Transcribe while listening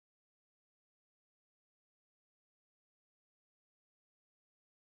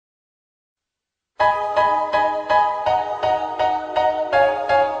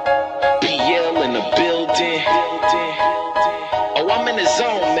PL in the building. Oh, I'm in the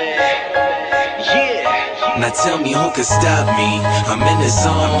zone, man. Yeah. Now tell me who could stop me? I'm in the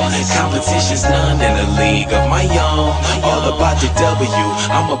zone. Competition's none in a league of my own. All about the W,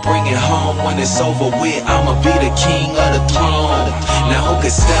 I'ma bring it home. When it's over with, I'ma be the king of the throne. Now who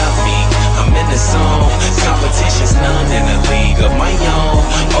could stop me? I'm in the zone. Competition's none in a league of my own.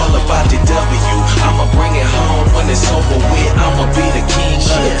 All about the W, I'ma bring it home. When it's over with, I'ma be the king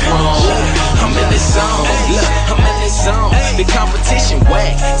of the throne. I'm in the zone. Look, I'm in the zone. The competition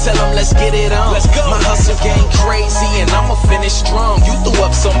whack. Tell them let's get it on. My hustle game crazy and I'ma finish strong. You threw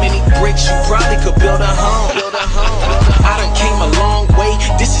up so many bricks, you probably could build a home. I done came a long way.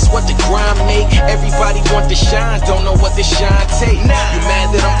 This is what the grind make. Everybody want to shine, don't know what the shine take. You mad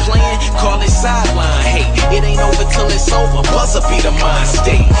that I'm playing? Call it sideline. Hey, it ain't over till it's over. Buzzer be the mind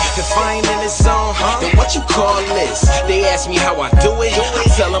state. If I ain't in the zone, then what you call this? They ask me how I do it. I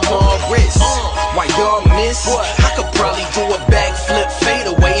tell them all wrist. Why y'all miss? I could probably do a backflip, fade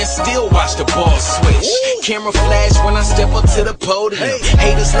away, and still watch the ball switch. Camera flash when I step up to the podium.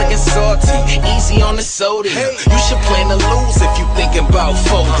 Haters looking salty, easy on the sodium. You should plan to lose if you thinking about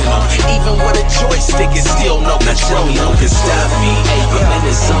folding them. Even with a joystick, it's still no control. No can stop me. I'm in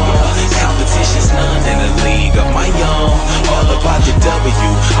the zone. Competition's none in a league of my own. All about the W,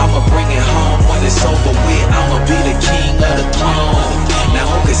 I'ma bring it home. When it's over with, I'ma be the king of the throne. Now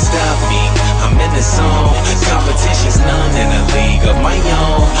who can stop me? I'm in the zone. Competition's none in a league of my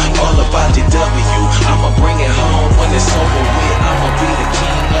own. All about the W, I'ma bring it home. When it's over with, I'ma be the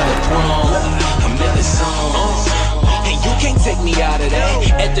king of the throne. I'm in the zone. And you can't take me out of that.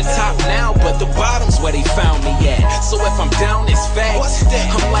 At the top now, but the bottom's where they found me at. So if I'm down, it's facts.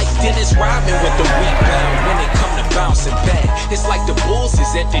 I'm like Dennis Rodman with the rebound when it come to bouncing back. It's like the Bulls is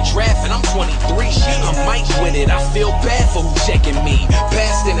at the draft and I'm 23. I'm Mike with it, I feel bad for who checking me.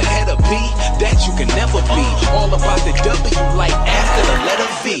 Passed in ahead of B, that you can never be. All about the W like after the letter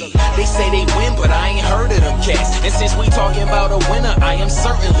V. They say they win, but I ain't heard of them cats. And since we talking about a winner, I am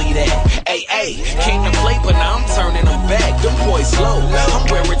certainly that. Hey, came to play, but now I'm turning them back. Them boys low, I'm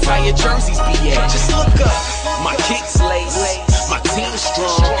where retired jerseys be at. Just look up, my kicks lace, my team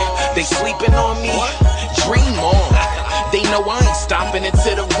strong. They sleeping on me, dream on. They know I ain't stopping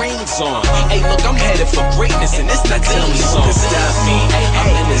until the ring's on. Hey, look, I'm headed for greatness, and it's not telling me song to stop me.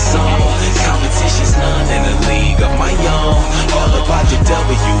 I'm in the zone. Competition's none in a league of my own. All about the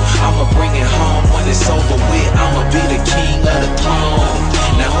W,